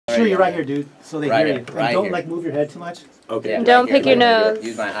sure you're right here, dude, so they hear you. And right don't here. like move your head too much. Okay. Yeah, Don't right pick here. your nose.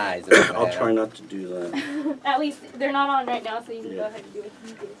 Use my eyes. I'll try not to do that. At least they're not on right now, so you can go ahead and do what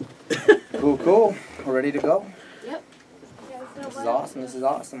you do. Cool, cool. We're ready to go. Yep. This is awesome. This is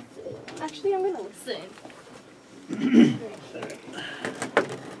awesome. Actually, I'm gonna listen.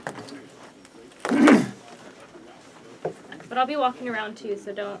 But I'll be walking around too,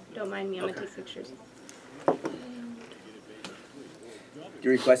 so don't mind me. I'm gonna take pictures. Do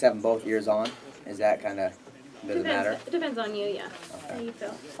you request having both ears on? Is that kind of, doesn't matter? It depends on you, yeah. Okay. How you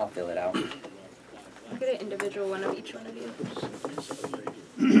feel. I'll fill it out. I'll get an individual one of each one of you.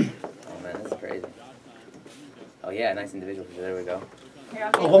 Oh man, this is crazy. Oh yeah, nice individual picture. There we go.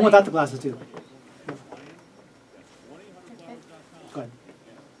 Here, I'll Oh, one without the glasses too. Okay. Go ahead.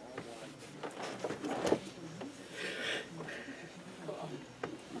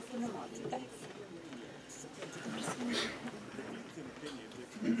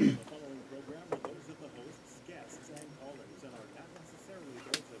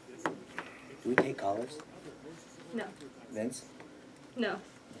 Do we take callers? No. Vince? No.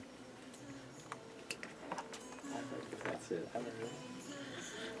 That's it.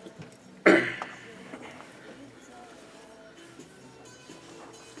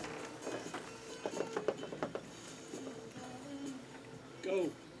 Go.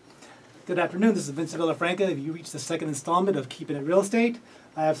 Good afternoon, this is Vincent Villafranca. You reached the second installment of Keeping It Real Estate.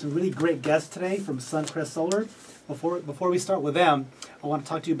 I have some really great guests today from Suncrest Solar. Before we start with them, I want to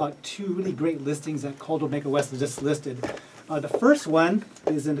talk to you about two really great listings that Coldwell Banker West has just listed. The first one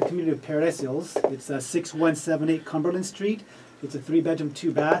is in the community of Paradise Hills. It's 6178 Cumberland Street. It's a 3-bedroom,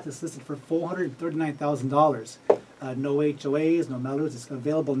 2-bath. It's listed for $439,000. No HOAs, no mellows. It's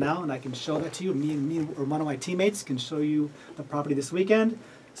available now, and I can show that to you. Me or one of my teammates can show you the property this weekend.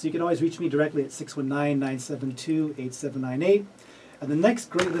 So you can always reach me directly at 619-972-8798. And the next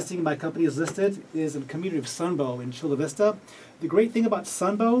great listing my company has listed is in the community of Sunbow in Chula Vista. The great thing about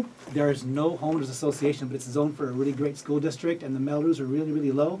Sunbow, there is no homeowners association, but it's zoned for a really great school district, and the mellows are really,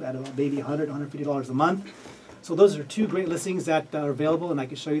 really low at about maybe $100, $150 a month. So those are two great listings that are available, and I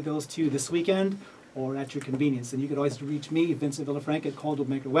can show you those two this weekend or at your convenience. And you can always reach me, Vincent Villafranca, at Coldwell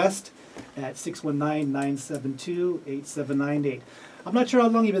Banker West at 619-972-8798. I'm not sure how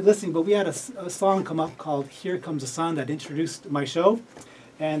long you've been listening, but we had a song come up called Here Comes the Sun that introduced my show.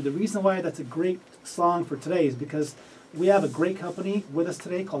 And the reason why that's a great song for today is because we have a great company with us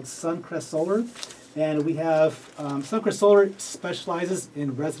today called Suncrest Solar. And we have, Suncrest Solar specializes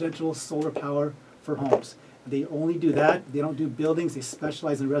in residential solar power for homes. They only do that. They don't do buildings. They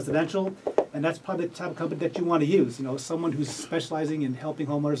specialize in residential. And that's probably the type of company that you want to use, you know, someone who's specializing in helping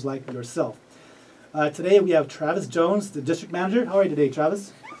homeowners like yourself. Today we have Travis Jones, the district manager. How are you today,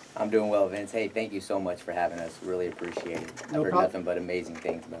 Travis? I'm doing well, Vince. Hey, thank you so much for having us. Really appreciate it. I've heard nothing but amazing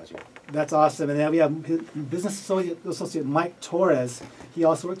things about you. That's awesome. And then we have his business associate Mike Torres. He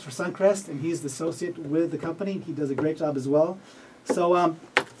also works for Suncrest, and he's the associate with the company. He does a great job as well. So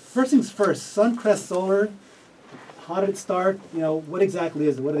first things first, Suncrest Solar, how did it start? You know, what exactly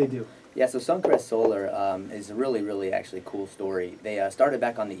is it? What do they do? Yeah, so Suncrest Solar is a really, really actually cool story. They started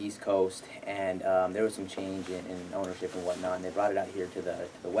back on the East Coast, and there was some change in ownership and whatnot, and they brought it out here to the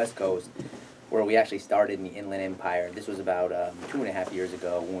West Coast, where we actually started in the Inland Empire. This was about 2.5 years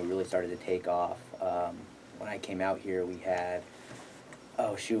ago when we really started to take off. When I came out here, we had,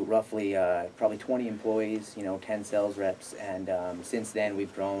 roughly probably 20 employees, 10 sales reps, and since then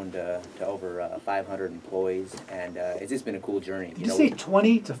we've grown to over 500 employees, and it's just been a cool journey. Did you say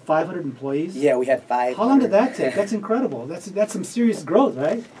 20 to 500 employees? Yeah, we had 500. How long did that take? That's incredible. That's some serious growth,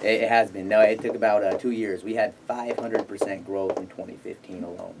 right? It has been. No, it took about 2 years. We had 500% growth in 2015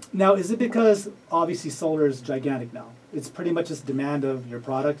 alone. Now, is it because obviously solar is gigantic now? It's pretty much just demand of your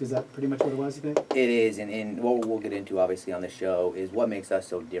product. Is that pretty much what it was, you think? It is, and what we'll get into obviously on the show is what makes us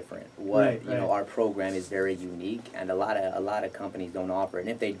so different. What our program is very unique, and a lot of companies don't offer it. And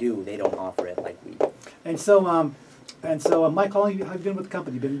if they do, they don't offer it like we do. And so, Mike, how long have you been with the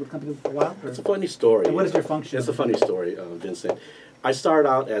company? Been with the company for a while? Or? It's a funny story. And what is your function? It's a funny story, Vincent. I started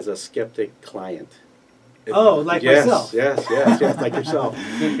out as a skeptic client. Like myself. Yes, like yourself.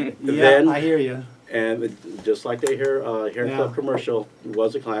 Yeah, then, I hear you. And just like they hear in Club Commercial,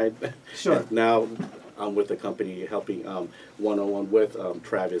 was a client. Sure. Now I'm with the company helping one-on-one with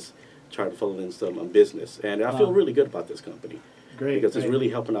Travis, trying to fill in some business. And I feel really good about this company. Great. Because it's really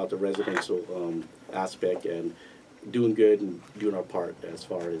helping out the residential aspect and doing good and doing our part as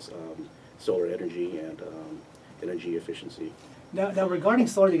far as solar energy and energy efficiency. Now regarding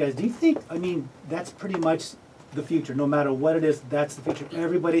solar, you guys, do you think, that's pretty much the future. No matter what it is, that's the future.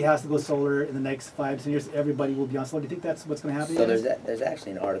 Everybody has to go solar in the next 5 to 10 years. Everybody will be on solar. Do you think that's what's going to happen? So there's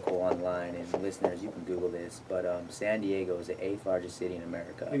actually an article online, and listeners, you can Google this, but San Diego is the 8th largest city in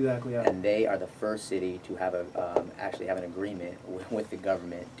America. Exactly, yeah. And they are the first city to have actually have an agreement with the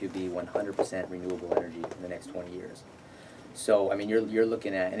government to be 100% renewable energy in the next 20 years. So, I mean, you're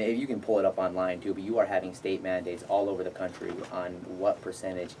looking at, and you can pull it up online too, but you are having state mandates all over the country on what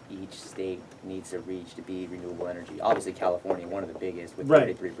percentage each state needs to reach to be renewable energy. Obviously, California, one of the biggest with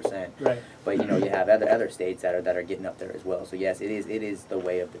 33%. Right. But you know, you have other states that are getting up there as well. So yes, it is the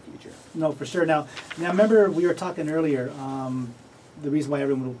way of the future. No, for sure. Now remember we were talking earlier. The reason why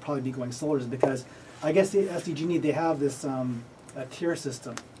everyone will probably be going solar is because I guess the SDG&E, they have this a tier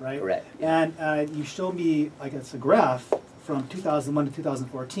system, right? Correct. And you showed me, I guess, a graph from 2001 to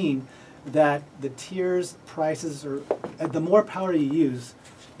 2014 that the tiers prices are, the more power you use,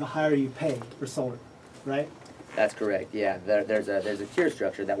 the higher you pay for solar, right? That's correct. Yeah, there's a tier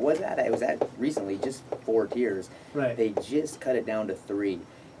structure that was at recently just 4 tiers. Right. They just cut it down to 3,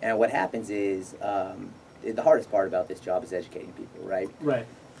 and what happens is the hardest part about this job is educating people, right? Right.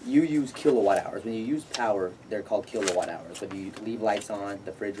 You use kilowatt hours. When you use power, they're called kilowatt hours. If you leave lights on,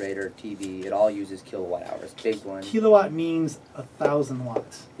 the refrigerator, TV, it all uses kilowatt hours. Big one. Kilowatt means 1,000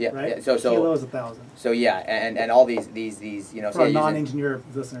 watts. Yeah. Right. Yeah, so kilo is 1,000. So yeah, and all these you know. For our non-engineer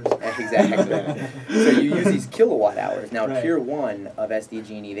listeners. Exactly. So you use these kilowatt hours. Now Right. Tier 1 of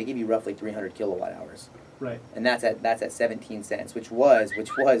SDG&E, they give you roughly 300 kilowatt hours. Right. And that's at 17 cents, which was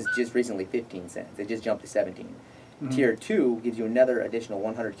just recently 15 cents. It just jumped to 17. Mhm. Tier 2 gives you another additional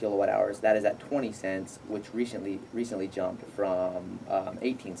 100 kilowatt hours. That is at 20 cents, which recently jumped from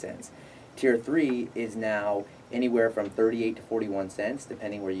 18 cents. Tier 3 is now anywhere from 38 to 41 cents,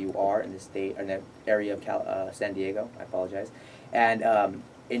 depending where you are in the state or in the area of San Diego. I apologize. And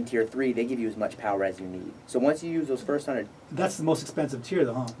in Tier 3, they give you as much power as you need. So once you use those first 100, That's the most expensive tier,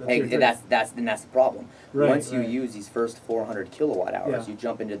 though, huh? hey, that's the problem. Right, Once you right. use these first 400 kilowatt hours, Yeah. you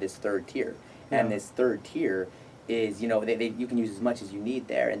jump into this third tier, Yeah. and this third tier is, you know, you can use as much as you need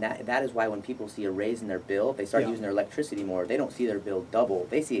there, and that is why when people see a raise in their bill, if they start Yeah. using their electricity more, they don't see their bill double,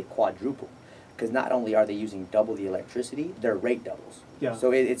 they see it quadruple, because not only are they using double the electricity, their rate doubles. Yeah.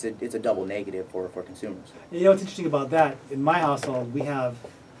 So it's a double negative for consumers. You know what's interesting about that? In my household, we have,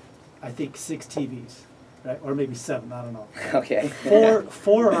 I think, 6 TVs, right? Or maybe 7, I don't know. Okay.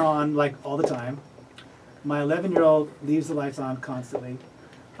 Four are on, like, all the time. My 11-year-old leaves the lights on constantly.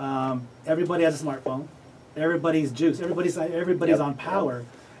 Everybody has a smartphone. Everybody's juice. Everybody's Yep. on power.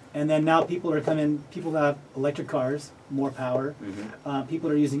 And then now people have electric cars, more power. Mhm. People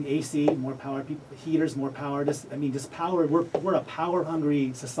are using AC, more power. Heaters, more power. Just power. We're a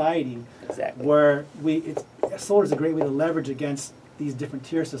power-hungry society. Exactly. Where solar is a great way to leverage against these different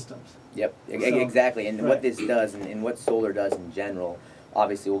tier systems. Yep, So, exactly. And right. what this does, and what solar does in general,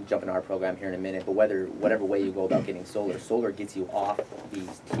 obviously we'll jump into our program here in a minute, but whatever way you go about getting solar gets you off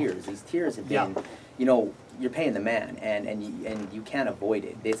these tiers. These tiers have been, Yeah. you know, you're paying the man, and you can't avoid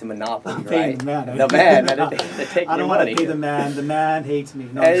it. It's a monopoly, I'm right? paying the man. The man, they take I don't your want money. to pay the man. The man hates me.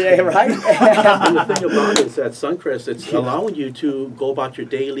 No, I'm just Yeah, kidding. right? And the thing about it is that Suncrest, it's allowing you to go about your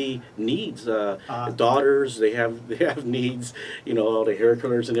daily needs. Daughters, they have needs, you know, all the hair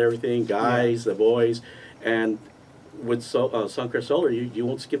colors and everything, guys, the boys. And with Suncrest Solar, you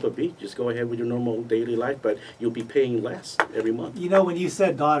won't skip a beat. Just go ahead with your normal daily life, but you'll be paying less every month. You know, when you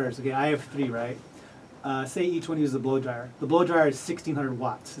said daughters, okay, I have 3, right? Say each one uses a blow dryer. The blow dryer is 1,600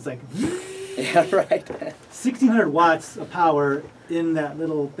 watts. It's like Yeah, right. 1,600 watts of power in that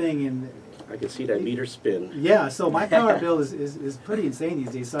little thing. And I can see that meter spin. yeah, so my power bill is pretty insane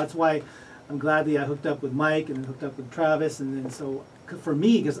these days. So that's why I'm glad that I hooked up with Mike and then hooked up with Travis. And then so for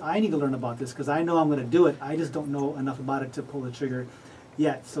me, because I need to learn about this, because I know I'm going to do it. I just don't know enough about it to pull the trigger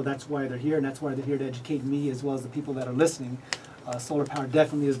yet. So that's why they're here, and that's why they're here to educate me as well as the people that are listening. Solar power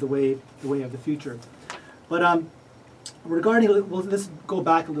definitely is the way of the future. But well, let's go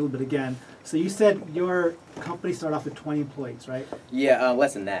back a little bit again. So you said your company started off with 20 employees, right? Yeah,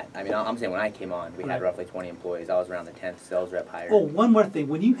 less than that. I mean, I'm saying when I came on, we Right. had roughly 20 employees. I was around the 10th sales rep hired. Oh, one more thing.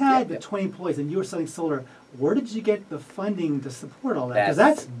 When you had the Yeah. 20 employees and you were selling solar, where did you get the funding to support all that? Because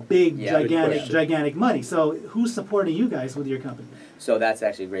That's- that's big, yeah, good question. gigantic money. So who's supporting you guys with your company? So that's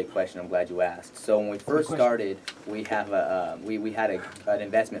actually a great question. I'm glad you asked. So when we first question. started, we have we had an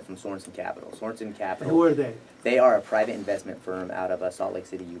investment from Sorensen Capital. Sorensen Capital. Who are they? They are a private investment firm out of Salt Lake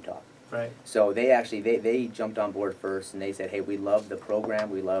City, Utah. Right. So they jumped on board first, and they said, hey, we love the program,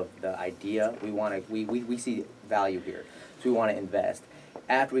 we love the idea, we see value here, so we want to invest.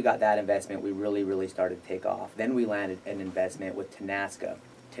 After we got that investment, we really started to take off. Then we landed an investment with Tenasca,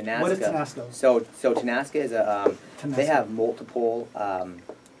 Tenasca. What is Tenasco? So Tenasca is a they Tenasco. have multiple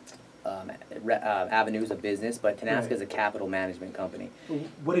avenues of business, but Tenasca Right. is a capital management company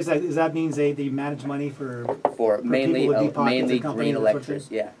What is that? Does that mean they manage money for for mainly people with deep pockets mainly and companies, green that sort of electrics.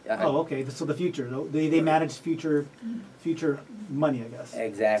 thing? Yeah. Oh, okay. So the future, they manage future money, I guess.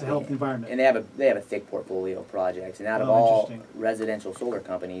 Exactly. To help the environment. And they have a thick portfolio of projects. And out of Oh, all interesting. residential solar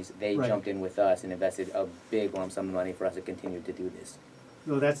companies, they Right. jumped in with us and invested a big lump sum of money for us to continue to do this.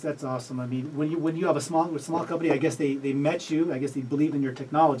 No, that's awesome. I mean, when you have a small company, I guess they met you. I guess they believe in your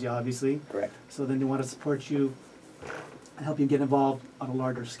technology, obviously. Correct. So then they want to support you and help you get involved on a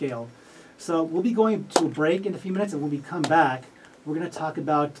larger scale. So we'll be going to a break in a few minutes, and when we come back, we're going to talk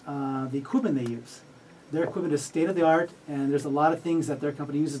about the equipment they use. Their equipment is state of the art, and there's a lot of things that their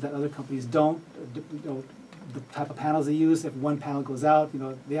company uses that other companies don't. The type of panels they use. If one panel goes out,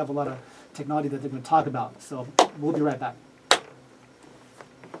 they have a lot of technology that they're going to talk about. So we'll be right back.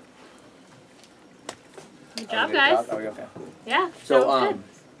 Good job, guys. Are we okay? Yeah. So sounds good.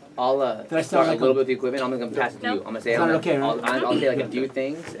 I'll Did I start sound a like little a- bit with the equipment. I'm gonna pass it to you. No. I'm gonna say Sounded okay, right? I'll say like a few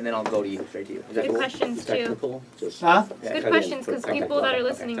things and then I'll go to you straight to you. Is that Good cool? questions too. Technical, just Huh? Yeah. Good cut in questions for because technical. people that are Okay,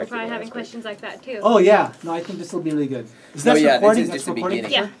 listening are technical probably having aspect. questions like that too. Oh yeah, no, I think this will be really good. Is No, that yeah, recording? this is That's just the recording?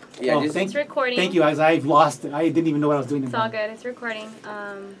 beginning. Yeah. Yeah, Oh, just It's recording. Thank you, guys. I've lost it. I didn't even know what I was doing It's anymore. all good. It's recording.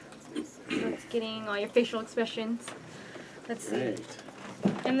 It's getting all your facial expressions. Let's see. Great.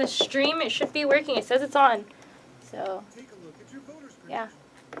 In the stream, it should be working. It says it's on. So, yeah.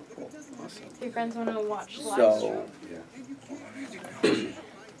 If your friends want to watch the live stream. so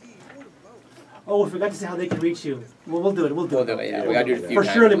Oh, we forgot to say how they can reach you. Well, we'll do it. we'll do it. Yeah, we gotta do it a few For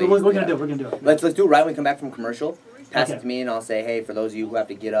times. sure, at we're least, gonna yeah. do it. We're gonna do it. Let's do it right when we come back from commercial. Pass Okay. it to me and I'll say, hey, for those of you who have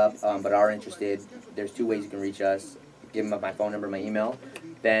to get up but are interested, there's 2 ways you can reach us. Give them my phone number, my email.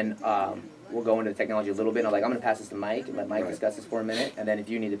 Then we'll go into the technology a little bit. I'm gonna pass this to Mike and let Mike Right. discuss this for a minute. And then if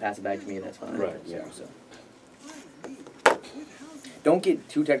you need to pass it back to me, that's fine. Right, yeah. So. Don't get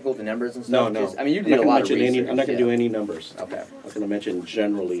too technical with the numbers and No, stuff. no. Just, I mean, you I'm did not a gonna lot of mention research. I'm not gonna yeah. do any numbers. Okay. I'm gonna mention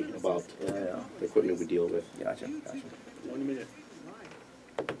generally about Yeah. the equipment we deal with. Gotcha. 1 minute.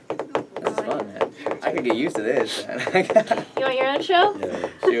 This is fun, man. I could get used to this. Man. You want your own show? Yeah.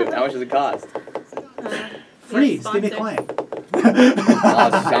 Shoot, how much does it cost? Free. you're Give me a sponsored. client.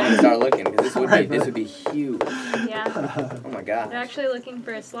 I'm gonna start looking because Alright, this would be huge. Yeah. Oh my They're god. actually looking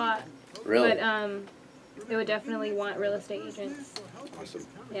for a slot. Really? But they would definitely want real estate agents. Awesome.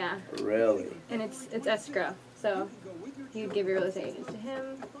 Yeah. Really? And it's escrow. So you'd give your real estate agent to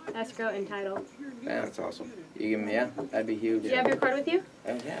him, escrow and title. Man, That's awesome. you give me that'd be huge. Do you have your card with you?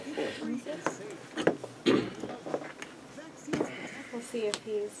 Oh, yeah, of course. Let me see. We'll see if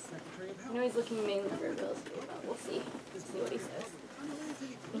he's. I know he's looking mainly for real estate, but we'll see. See what he says.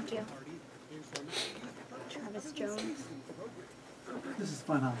 Thank you. Travis Jones. This is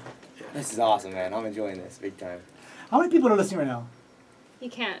fun, huh? This is awesome, man. I'm enjoying this big time. How many people are listening right now? You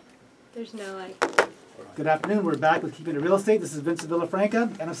can't. There's no like. Good afternoon. We're back with Keeping It Real Estate. This is Vincent Villafranca,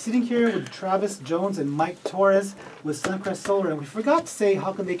 and I'm sitting here with Travis Jones and Mike Torres with Suncrest Solar. And we forgot to say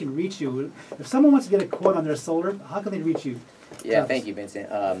how can they can reach you. If someone wants to get a quote on their solar, how can they reach you? Yeah, Travis. thank you, Vincent.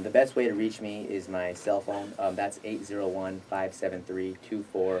 The best way to reach me is my cell phone. That's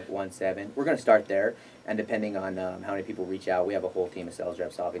 801-573-2417. We're going to start there, and depending on how many people reach out, we have a whole team of sales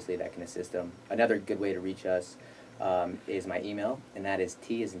reps, obviously, that can assist them. Another good way to reach us is my email, and that is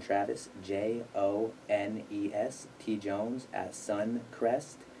T as in Travis, Jones, T-Jones at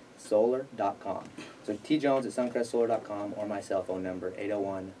suncrestsolar.com. So T-Jones at suncrestsolar.com, or my cell phone number,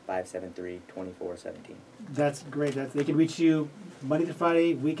 801-573-2417. That's great. They can reach you Monday to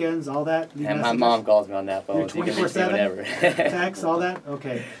Friday, weekends, all that. Leave And my messages, mom calls me on that phone. You're so you can reach me 24/7? whenever. text, all that.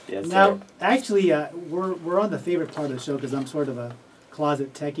 Okay. Yes, Now, sir. actually, we're on the favorite part of the show because I'm sort of a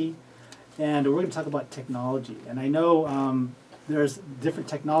closet techie, and we're going to talk about technology. And I know there's different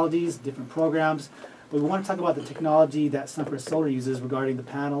technologies, different programs, but we want to talk about the technology that Suncrest Solar uses regarding the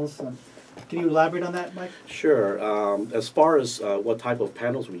panels. Can you elaborate on that, Mike? Sure. As far as what type of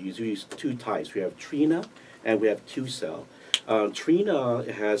panels we use 2 types. We have Trina and we have Q-cell. Trina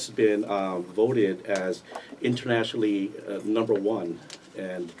has been voted as internationally #1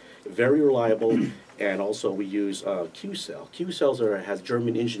 and very reliable. And also we use Q-cell. Q-cells has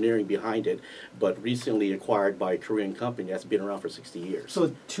German engineering behind it, but recently acquired by a Korean company that's been around for 60 years.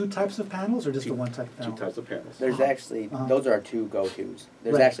 So 2 types of panels, or just the 1 type of panel? 2 types of panels. There's actually, those are our 2 go-tos.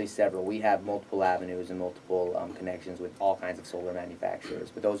 There's Right. actually several. We have multiple avenues and multiple connections with all kinds of solar manufacturers,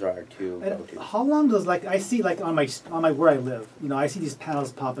 but those are our 2 And go-tos. how long does I see on my where I live, I see these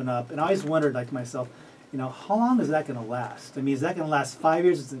panels popping up, and I always wondered to myself, how long is that going to last? I mean, is that going to last 5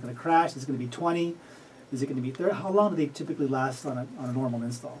 years? Is it going to crash? Is it going to be 20? is it going to be there? How long do they typically last on a normal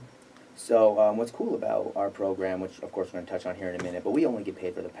install? So what's cool about our program, which of course we're going to touch on here in a minute, but we only get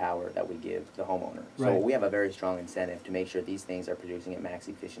paid for the power that we give the homeowner. So Right. we have a very strong incentive to make sure these things are producing at max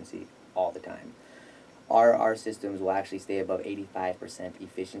efficiency all the time. Our systems will actually stay above 85%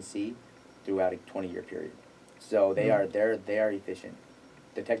 efficiency throughout a 20-year period. So they are efficient.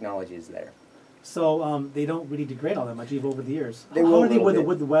 The technology is there. So they don't really degrade all that much even over the years. They How will are they a little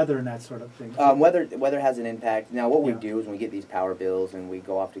with the weather and that sort of thing? Weather has an impact. Now, what we Yeah. do is when we get these power bills and we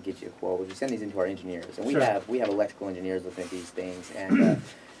go off to get you a quote, we send these into our engineers, and we Sure. have electrical engineers looking at these things, and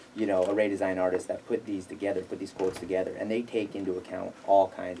array design artists that put these quotes together, and they take into account all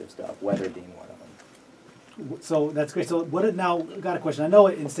kinds of stuff, weather being one of them. So that's great. So what? Now, got a question. I know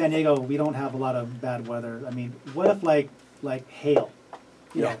in San Diego we don't have a lot of bad weather. I mean, what if like hail?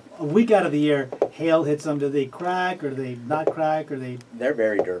 You know, a week out of the year, hail hits them. Do they crack, or do they not crack, or they? They're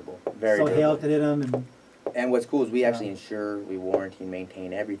very durable. Very So durable. hail could hit them, And what's cool is we actually Yeah. insure, we warranty, and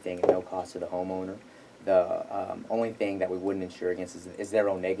maintain everything at no cost to the homeowner. The only thing that we wouldn't insure against is their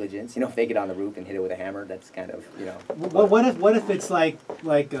own negligence. If they get on the roof and hit it with a hammer, that's kind of, what if it's like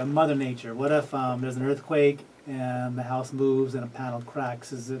Mother Nature? What if there's an earthquake and the house moves and a panel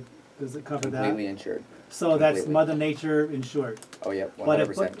cracks? Does it cover that? completely insured. So that's completely. Mother Nature insured. Oh, yeah, But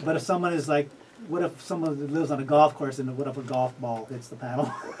 100%. if someone is like, what if someone lives on a golf course and what if a golf ball hits the panel?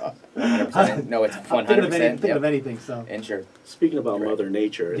 100%. No, it's 100%. I'm thinking Yep. of anything. So Insured. Speaking about Right. Mother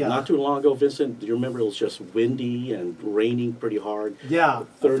Nature, Yeah. not too long ago, Vincent, do you remember it was just windy and raining pretty hard? yeah,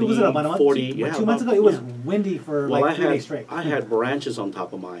 30, was it about a month, 40, 2 months ago? It was windy for Well, like 3 days straight. I had branches on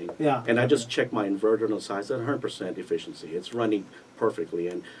top of mine. Yeah. And I just checked my inverter on the side, it's at 100% efficiency. It's running perfectly.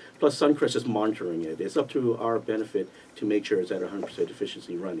 And plus, Suncrest is monitoring it. It's up to our benefit to make sure it's at 100%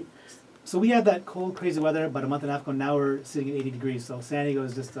 efficiency running. So we had that cold, crazy weather about a month and a half ago. Now we're sitting at 80 degrees. So San Diego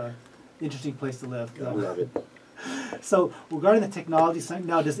is just an interesting place to live. I love it. So regarding the technology side,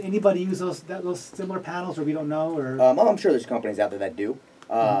 now does anybody use those similar panels, or we don't know, or? I'm sure there's companies out there that do.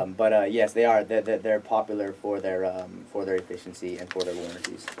 But yes, they are. They're popular for their efficiency and for their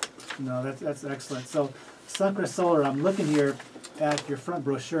warranties. No, that's excellent. So Suncrest Solar, I'm looking here at your front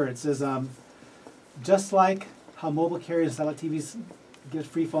brochure. It says, just like how mobile carriers and satellite TVs get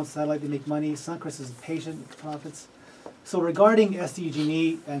free phone satellite, they make money. Suncrest is patient profits. So regarding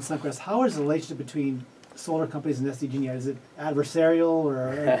SDG&E and Suncrest, how is the relationship between solar companies and SDG&E? Is it adversarial,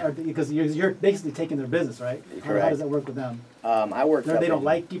 or because you're basically taking their business, right? How Correct. does that work with them? I worked. They don't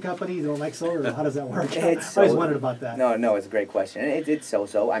like you companies. They don't like solar. Or how does that work? I It's always so- wondered about that. No, it's a great question. And it's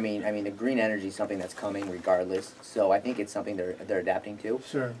so. I mean, the green energy is something that's coming regardless. So I think it's something they're adapting to.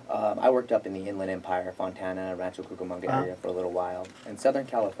 Sure. I worked up in the Inland Empire, Fontana, Rancho Cucamonga area for a little while. And Southern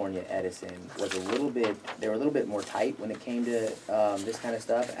California, Edison was they were a little bit more tight when it came to this kind of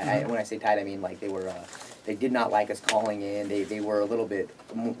stuff. When I say tight, I mean like they did not like us calling in. They were a little bit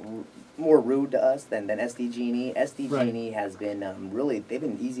more rude to us than SDG&E. SDG&E has been they've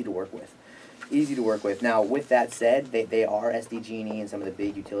been easy to work with. Now, with that said, they are SDG&E and some of the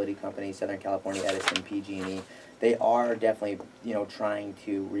big utility companies, Southern California Edison, PG&E. They are definitely, trying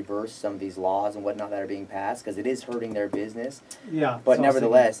to reverse some of these laws and whatnot that are being passed because it is hurting their business. Yeah. But so I was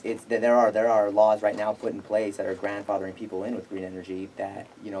nevertheless, there are laws right now put in place that are grandfathering people in with green energy. That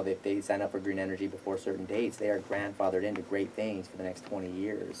if they sign up for green energy before certain dates, they are grandfathered into great things for the next 20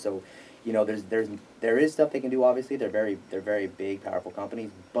 years. So, there is stuff they can do. Obviously, they're very big, powerful companies.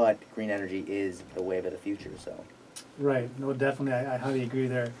 But green energy is the wave of the future. So. Right. No, definitely. I highly agree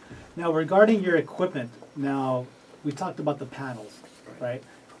there. Now, regarding your equipment, now we talked about the panels, right?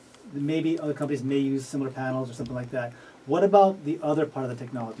 Maybe other companies may use similar panels or something like that. What about the other part of the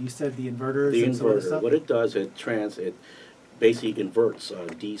technology? You said the inverters. The and some other inverter, stuff? what it does, it basically converts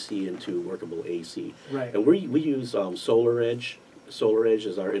DC into workable AC. Right. And we use Solar Edge. Solar Edge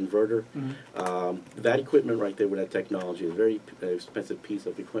is our inverter. That equipment right there with that technology is a very expensive piece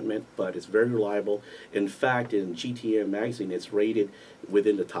of equipment, but it's very reliable. In fact, in GTM magazine, it's rated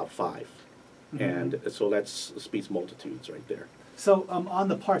within the top 5. And so that speaks multitudes right there. So on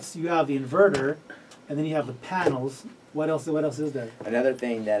the parts, you have the inverter, and then you have the panels. What else is there? Another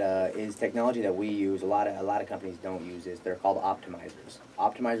thing that is technology that we use, a lot of companies don't use this. They're called optimizers.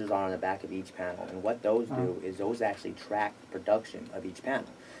 Optimizers are on the back of each panel, and what those do is those actually track production of each panel.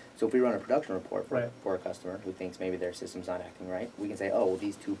 So if we run a production report for a customer who thinks maybe their system's not acting right, we can say, oh, well,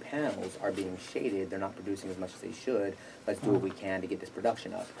 these 2 panels are being shaded. They're not producing as much as they should. Let's do what we can to get this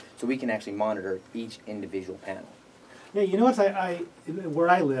production up. So we can actually monitor each individual panel. Yeah, you know what? Where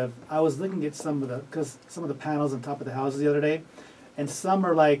I live, I was looking at some of the panels on top of the houses the other day, and some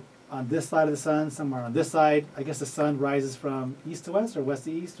are like on this side of the sun, some are on this side. I guess the sun rises from east to west or west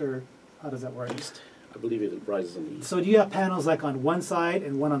to east, or how does that work? I believe it rises in the east. So do you have panels like on one side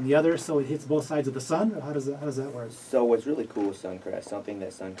and one on the other, so it hits both sides of the sun, or how does that work? So what's really cool with Suncrest, something that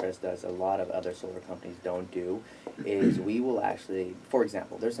Suncrest does a lot of other solar companies don't do, is we will actually, for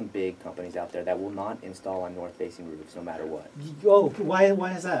example, there's some big companies out there that will not install on north-facing roofs no matter what. Oh, why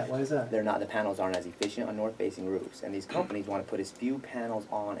is that? Why is that? They're not, the panels aren't as efficient on north-facing roofs, and these companies want to put as few panels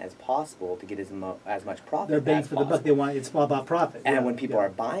on as possible to get as much profit They're bang as for the buck. possible. They want, it's all about profit. And Yeah, when people yeah. are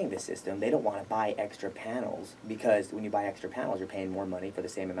buying the system, they don't want to buy extra panels, because when you buy extra panels, you're paying more money for the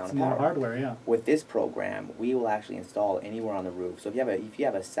same amount It's of more power. hardware, yeah. With this program, we will actually install anywhere on the roof. So if you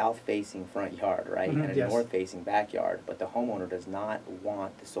have a south-facing front yard, right, Mhm, and a yes. north-facing backyard, but the homeowner does not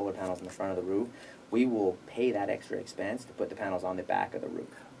want the solar panels in the front of the roof, we will pay that extra expense to put the panels on the back of the roof.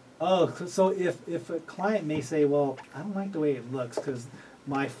 Oh, so if a client may say, well, I don't like the way it looks because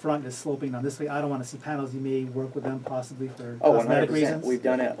my front is sloping on this way, I don't want to see panels, you may work with them possibly for Oh, cosmetic 100%. reasons? We've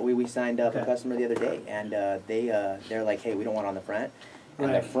done it. We signed up a Okay. customer the other day, and they're like, hey, we don't want it on the front. And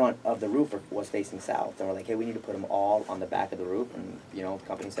Right. the front of the roof was facing south, and we're like, hey, we need to put them all on the back of the roof, and the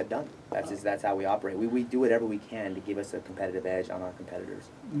company said done. That's how we operate. We do whatever we can to give us a competitive edge on our competitors.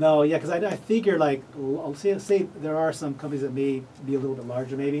 No, yeah, because I figure like, I'll say there are some companies that may be a little bit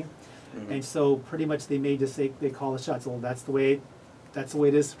larger maybe, Mhm. and so pretty much they may just say, they call the shots, well, that's the way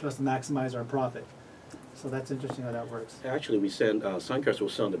it is for us to maximize our profit. So that's interesting how that works. Actually, we send Suncrest will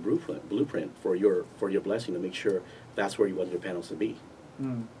send the blueprint for your blessing to make sure that's where you want your panels to be,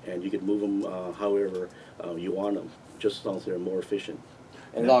 Mm. and you can move them however you want them, just as long as they're more efficient.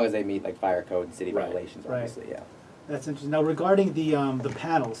 As long as they meet like fire code and city Right. regulations, Right. obviously, yeah. That's interesting. Now regarding the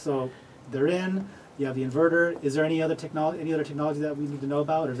panels, so they're in, you have the inverter, is there any other technology that we need to know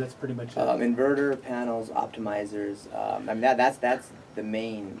about, or is that pretty much it? Inverter, panels, optimizers. I mean that's the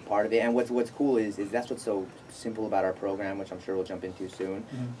main part of it. And what's cool is that's what's so simple about our program, which I'm sure we'll jump into soon.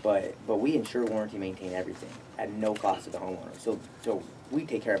 Mhm. But we insure, warranty, maintain everything at no cost to the homeowner. So we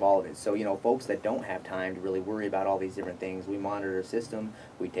take care of all of it. So folks that don't have time to really worry about all these different things, we monitor the system,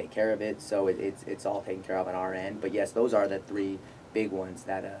 we take care of it. So it's all taken care of on our end. But yes, those are the three big ones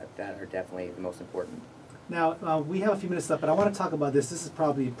that are definitely the most important. Now, we have a few minutes left, but I want to talk about this. This is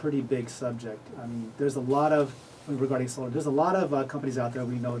probably a pretty big subject. I mean, there's a lot of, regarding solar, there's a lot of companies out there,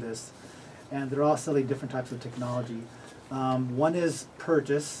 we know this, and they're all selling different types of technology. One is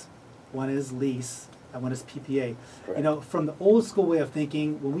purchase, one is lease, and one is PPA. Correct. From the old school way of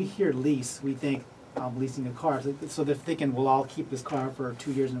thinking, when we hear lease, we think I'm leasing a car. So they're thinking, well, I'll keep this car for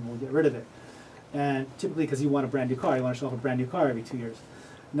 2 years and then we'll get rid of it. And typically, because you want a brand new car, you want to show off a brand new car every 2 years.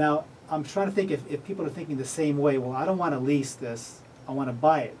 Now, I'm trying to think if people are thinking the same way, well, I don't want to lease this, I want to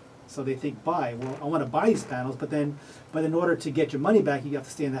buy it. So they think buy. Well, I want to buy these panels, but in order to get your money back, you have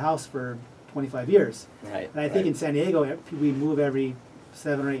to stay in the house for 25 years. Right. And I think in San Diego, we move every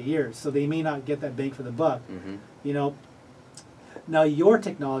 7 or 8 years, so they may not get that bang for the buck. Mm-hmm. Now your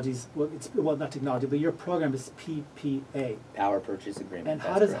technologies, not technology, but your program is PPA. Power purchase agreement. And that's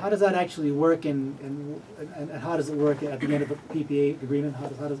how does correct. that actually work, and how does it work at the end of a PPA agreement?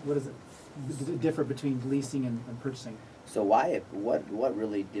 What does it differ between leasing and purchasing? So what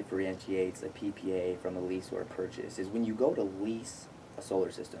really differentiates a PPA from a lease or a purchase is when you go to lease a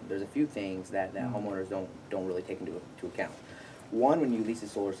solar system, there's a few things that homeowners don't really take into account. One, when you lease a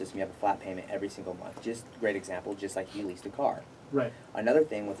solar system, you have a flat payment every single month. Just great example, just like you leased a car. Right. Another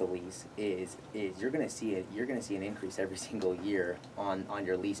thing with a lease is you're gonna see an increase every single year on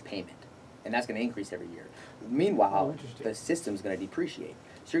your lease payment, and that's gonna increase every year. Meanwhile, the system's gonna depreciate,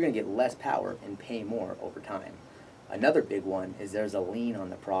 so you're gonna get less power and pay more over time. Another big one is there's a lien on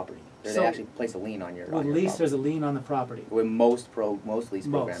the property. They actually place a lien on your. With lease, property. there's a lien on the property. With most lease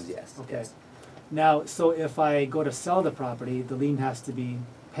programs, yes. Okay. Yes. Now, so if I go to sell the property, the lien has to be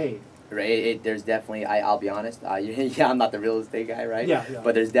paid. Right. There's definitely. I'll be honest. Yeah, I'm not the real estate guy, right? Yeah.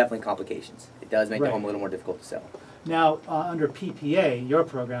 But there's definitely complications. It does make the Right. home a little more difficult to sell. Now, under PPA, your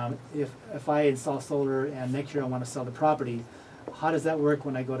program, if I install solar and next year I want to sell the property, how does that work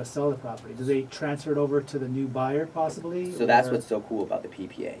when I go to sell the property? Do they transfer it over to the new buyer possibly? So that's what's so cool about the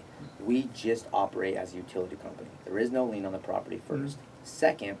PPA. We just operate as a utility company. There is no lien on the property first.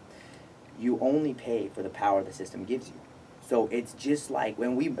 Second, you only pay for the power the system gives you. So it's just like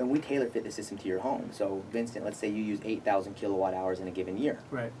when we tailor fit the system to your home. So Vincent, let's say you use 8,000 kilowatt hours in a given year.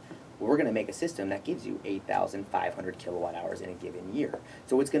 Right. We're going to make a system that gives you 8,500 kilowatt hours in a given year.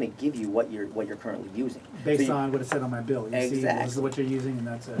 So it's going to give you what you're currently using. Based on what it said on my bill. You see, Exactly. this is what you're using and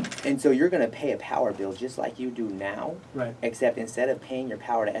that's it. And so you're going to pay a power bill just like you do now. Right. Except instead of paying your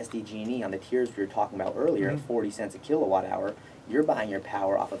power to SDG&E on the tiers we were talking about earlier at 40 cents a kilowatt hour, you're buying your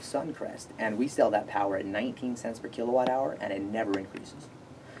power off of Suncrest. And we sell that power at 19 cents per kilowatt hour, and it never increases.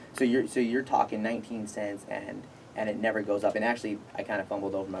 So you're talking 19 cents and it never goes up. And actually, I kind of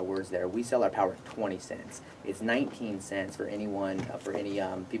fumbled over my words there. We sell our power at 20 cents. It's 19 cents for anyone, for any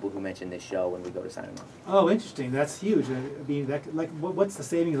people who mention this show when we go to sign them up. Oh, interesting. That's huge. I mean, what's the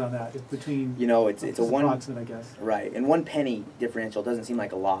savings on that? It's between. You know, it's a one approximate, I guess. Right, and 1 penny differential doesn't seem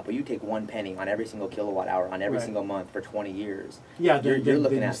like a lot, but you take 1 penny on every single kilowatt hour on every single month for 20 years. Yeah, you're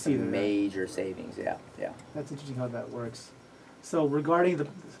looking then at some major savings. Yeah, yeah. That's interesting how that works. So regarding the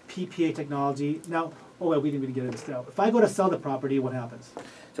PPA technology, now. Oh, well, we didn't even get into this now. If I go to sell the property, what happens?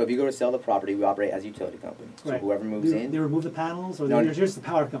 So if you go to sell the property, we operate as a utility company. So whoever moves in. They remove the panels, or you're just the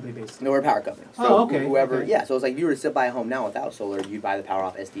power company, basically? No, we're a power company. So oh, okay. Whoever, yeah. So it's like if you were to buy a home now without solar, you'd buy the power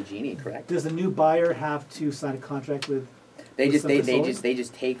off SDG&E, correct? Does the new buyer have to sign a contract with? They just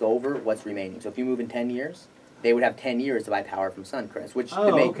take over what's remaining. So if you move in 10 years. They would have 10 years to buy power from Suncrest, which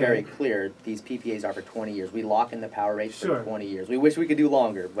to make very clear, these PPAs are for 20 years. We lock in the power rates for 20 years. We wish we could do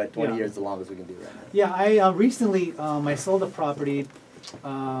longer, but 20 years is the longest we can do right now. Yeah, I recently I sold a property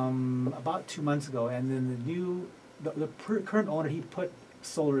about 2 months ago, and then the current owner, he put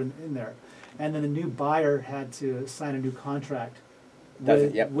solar in there, and then the new buyer had to sign a new contract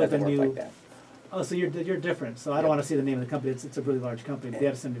with a new. Like that. Oh, so you're different. So I don't want to say the name of the company. It's a really large company. They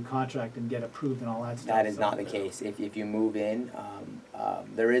have to send a new contract and get approved and all that stuff. That is not the case. If you move in,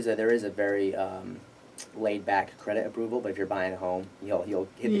 there is a very laid back credit approval. But if you're buying a home, you'll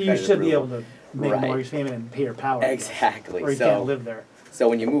hit the credit approval. You should be able to make a mortgage payment and pay your power. Exactly. Or you can't live there. So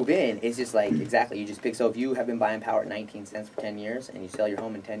when you move in, it's just like, exactly, you just pick, so if you have been buying power at 19 cents for 10 years and you sell your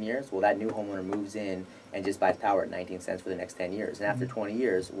home in 10 years, well, that new homeowner moves in and just buys power at 19 cents for the next 10 years. And after 20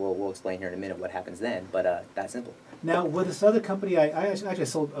 years, we'll explain here in a minute what happens then, but that simple. Now, with this other company, I actually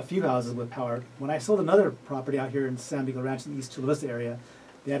sold a few houses with power. When I sold another property out here in San Miguel Ranch in the East Chula Vista area,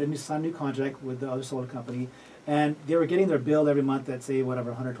 they had signed a new contract with the other solar company, and they were getting their bill every month at, say,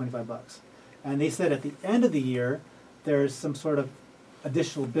 whatever, $125. And they said at the end of the year, there's some sort of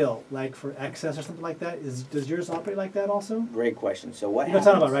additional bill, like for excess or something like that. Does yours operate like that also? Great question. So what you're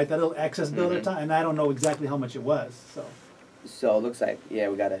talking about, right? That little excess bill they're talking, and I don't know exactly how much it was. So it looks like, yeah,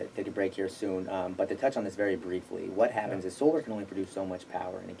 we got to take a break here soon. But to touch on this very briefly, what happens is solar can only produce so much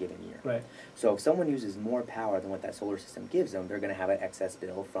power in a given year. Right. So if someone uses more power than what that solar system gives them, they're going to have an excess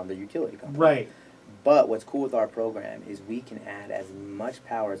bill from the utility company. Right. But what's cool with our program is we can add as much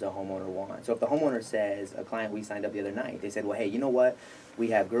power as a homeowner wants. So if the homeowner says, a client we signed up the other night, they said, well, hey, you know what?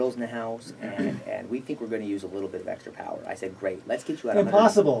 We have girls in the house, and we think we're going to use a little bit of extra power. I said, great, let's get you at 100%.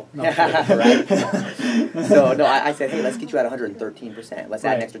 Impossible. No. Right? So, no, I said, hey, let's get you at 113%. Let's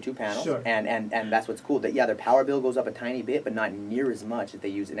add an extra 2 panels. Sure. And that's what's cool. That, yeah, their power bill goes up a tiny bit, but not near as much if they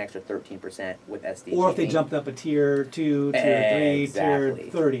use an extra 13% with SDG. Or if they jumped up a tier 2, tier 3, tier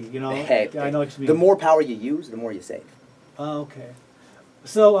 30, you know? Hey, yeah, I know what you mean. The more power you use, the more you save. Okay.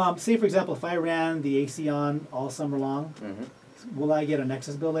 So, say, for example, if I ran the AC on all summer long, will I get an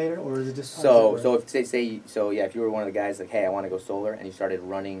excess bill later, or is it just if you were one of the guys like, hey, I want to go solar, and you started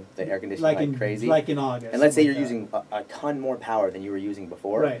running the air conditioning like crazy, like in August, and let's say you're using a ton more power than you were using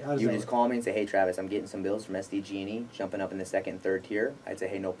before, right? You would just call me and say, hey, Travis, I'm getting some bills from SDG&E, jumping up in the second and third tier. I'd say,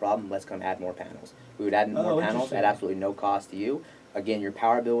 hey, no problem, let's come add more panels. We would add more panels at absolutely no cost to you. Again, your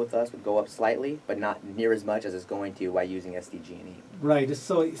power bill with us would go up slightly, but not near as much as it's going to by using SDG&E. Right.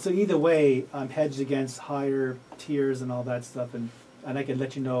 So either way, I'm hedged against higher tiers and all that stuff, and I can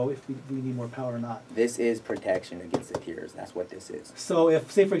let you know if we need more power or not. This is protection against the tiers. That's what this is. So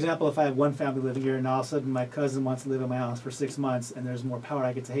if, say, for example, if I have one family living here and all of a sudden my cousin wants to live in my house for 6 months and there's more power,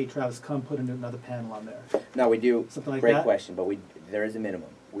 I could say, hey, Travis, come put another panel on there. No, we do. Something like that? Great that? question, but there is a minimum.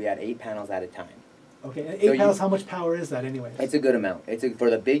 We add 8 panels at a time. Okay, and 8 panels, how much power is that anyway? It's a good amount.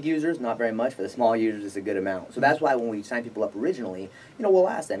 For the big users, not very much. For the small users, it's a good amount. So that's why when we sign people up originally, we'll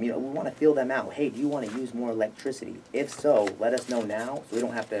ask them, we want to feel them out. Hey, do you want to use more electricity? If so, let us know now so we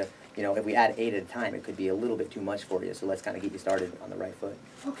don't have to, if we add 8 at a time, it could be a little bit too much for you. So let's kind of get you started on the right foot.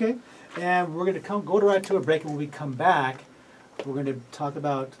 Okay, and we're going to go right to a break, and when we come back, we're going to talk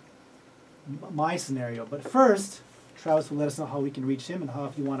about my scenario. But first, Travis will let us know how we can reach him, and how,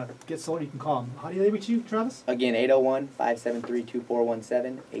 if you want to get solar, you can call him. How do they reach you, Travis? Again,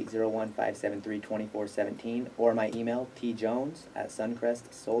 801-573-2417, 801-573-2417, or my email,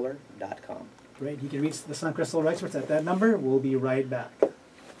 tjones@suncrestsolar.com. Great. You can reach the Suncrest Solar experts at that number. We'll be right back.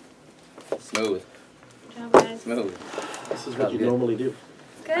 Smooth. Good job, guys. Smooth. This is what you normally do.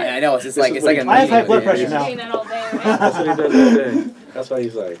 Good. I know, it's just like a I have high blood pressure now. Doing that all day, right? That's what he does all day. That's why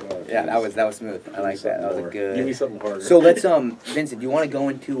he's like, oh, yeah, that was smooth. I like that. That was a good. Give me something harder. So let's Vincent, do you want to go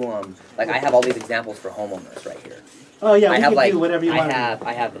into I have all these examples for homeowners right here. Oh yeah, I we have can like do whatever you want.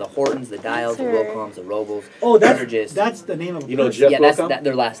 I have the Hortons, the Dials, the Sir. Wilcoms, the Robles. Oh, Those are just that's the name of. You know person. Jeff yeah, that's Wilcom?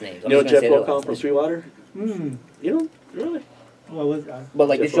 their last names. You know Jeff Wilcom Wilcom from Sweetwater? Hmm. You know, really? Well, But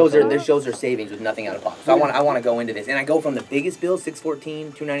like Jeff this shows their savings with nothing out of pocket. So I want to go into this, and I go from the biggest bill,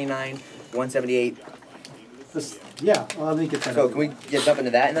 $614, $299, $178. yeah. Well, let me get that. So up. can we jump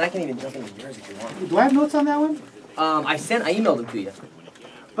into that, and then I can even jump into yours if you want. Do I have notes on that one? I emailed them to you.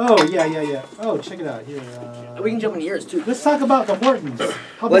 Oh yeah. Oh, check it out here. We can jump into yours too. Let's talk about the Hortons.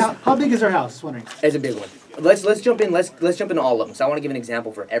 How big is their house? Just wondering. It's a big one. Let's jump in. Let's jump into all of them. So I want to give an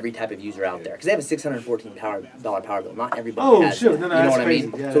example for every type of user out there because they have a $614 power bill. Not everybody has. Shoot. That. No, you know that's what crazy.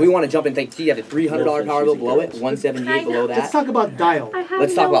 I mean? Yeah, so we want to jump in. See, you have a $300 power bill below it, $178 below that. Let's talk about Dial.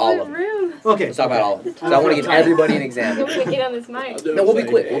 Let's talk about all of them. Room. Okay. Let's talk about all of them. So I want to give everybody an example. I'm gonna get on this mic. No, we'll be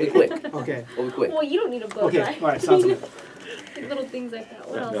quick. We'll be quick. Okay. We'll be quick. Well, you don't need a blow Okay. dry. All right. Sounds good. Little things like that.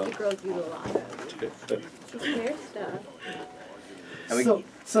 What else do girls use a lot of? Just hair stuff.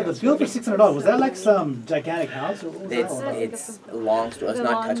 So the bill for $600 was that like some gigantic house or what was that? all about? It's a long story. Let's The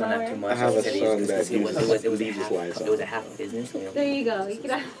not touch on that lawnmower. too much. I have a It's son that it was uses lights it was a half a business. You know. There you go. You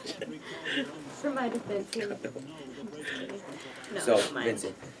can for my defense. No, So not mine.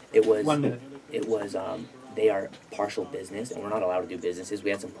 Vincent, it was 1 minute. It was they are partial business, and we're not allowed to do businesses.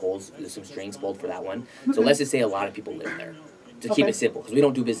 We had some strings pulled for that one. So let's just say a lot of people live there. To keep it simple, because we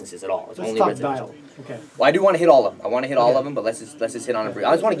don't do businesses at all. It's Let's only talk residential. Dial. Okay. Well, I do want to hit all of them. I want to hit all Okay. of them, but let's just hit on a brief.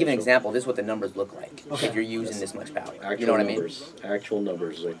 I just want to give an example. This is what the numbers look like Okay. if you're using this much power. Actual You know what numbers. Actual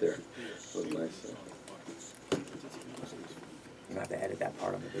numbers right there. That's nice. I mean? You have to edit that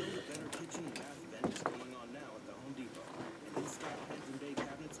part on the video.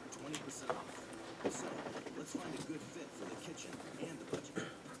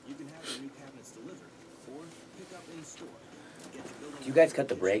 Do you guys cut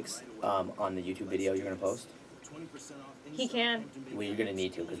the brakes on the YouTube video you're gonna post? He can. Well, you're gonna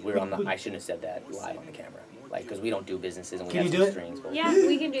need to because we're on the. I shouldn't have said that live on the camera, like because we don't do businesses and we Can have you some do it? strings. But Yeah,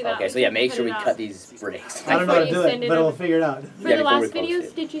 we can do that. Okay, We so yeah, can make cut sure it we out. cut these brakes. I don't know how to Before do you it, send it but up. we'll figure it out. For Yeah, the before we last post videos,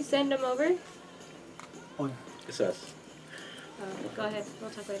 it. did you send them over? It's us. Go ahead. We'll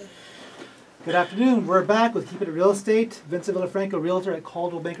talk later. Good afternoon. We're back with Keep It Real Estate. Vincent Villafranca, Realtor at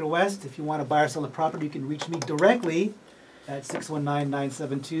Caldwell Banker West. If you want to buy or sell a property, you can reach me directly at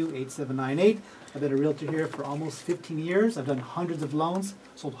 619-972-8798. I've been a realtor here for almost 15 years. I've done hundreds of loans,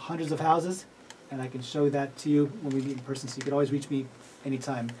 sold hundreds of houses, and I can show that to you when we meet in person, so you can always reach me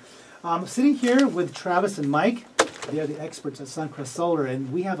anytime. I'm sitting here with Travis and Mike. They are the experts at Suncrest Solar,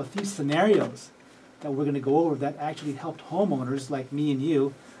 and we have a few scenarios that we're going to go over that actually helped homeowners like me and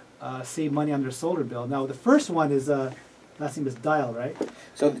you save money on their solar bill. Now, the first one is, last name is Dial, right?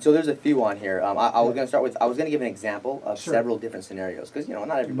 So there's a few on here. I was gonna start with. I was gonna give an example of Sure. several different scenarios because not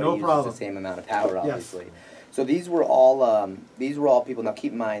everybody No uses problem. the same amount of power, Yes. obviously. So these were all people. Now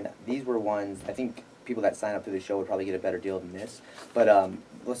keep in mind these were ones. I think people that sign up to the show would probably get a better deal than this. But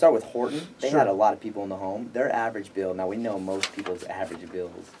let's start with Horton. They Sure. had a lot of people in the home. Their average bill. Now we know most people's average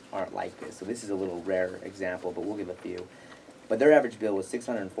bills aren't like this. So this is a little rare example, but we'll give a few. But their average bill was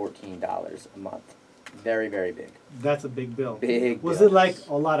 $614 a month. Very, very big. That's a big bill. Big Was bill. it like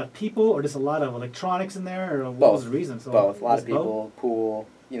a lot of people or just a lot of electronics in there, or what was the reason? So Both. A lot of just both? people, pool,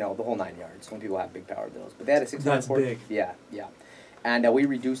 the whole 9 yards. Some people have big power bills. But they had a 640. That's big. Yeah, yeah. And we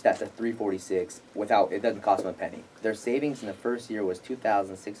reduced that to $346 without, it doesn't cost them a penny. Their savings in the first year was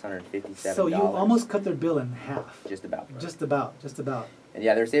 $2,657. So you almost cut their bill in half. Just about. Just about. And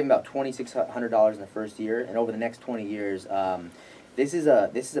yeah, they're saving about $2,600 in the first year. And over the next 20 years, this is a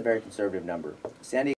very conservative number. San Diego